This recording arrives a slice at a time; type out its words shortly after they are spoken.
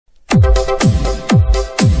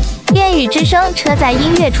语之声车载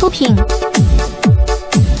音乐出品。带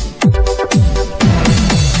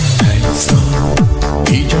走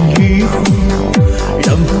一阵雨后，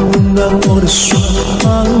让它温暖我的双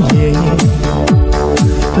眼，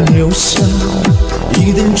留下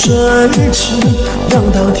一点真情，让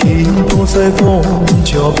它停泊在枫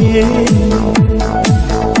桥边。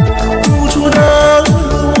无助的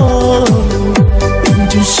我，用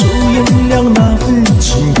尽手眼两那份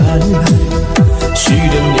情感，许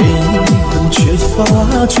多年以后却发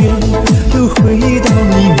觉又回到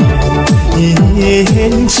你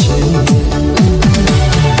面前。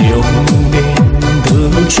流年的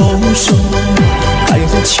钟声还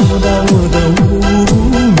在敲打我的无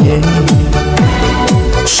眠，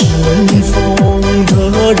尘封的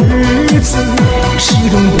日子始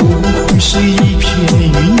终不会是一片云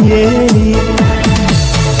烟。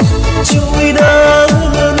久违的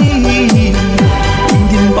你，一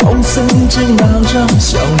定保存着那张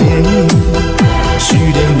笑脸，许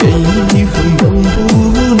多年以后能不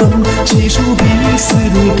能结束彼此的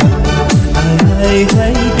爱恋？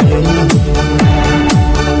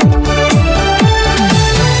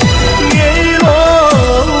月落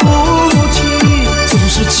乌啼，总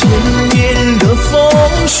是千年的风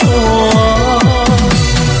霜，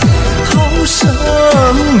好生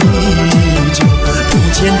依旧，不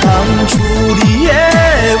见当初的夜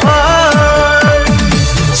晚。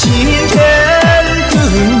今天的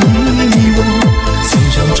你我，总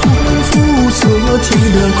想重复昨天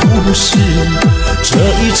的故事，这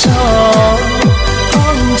一场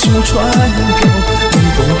就船漂，逆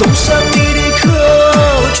风都向你的渴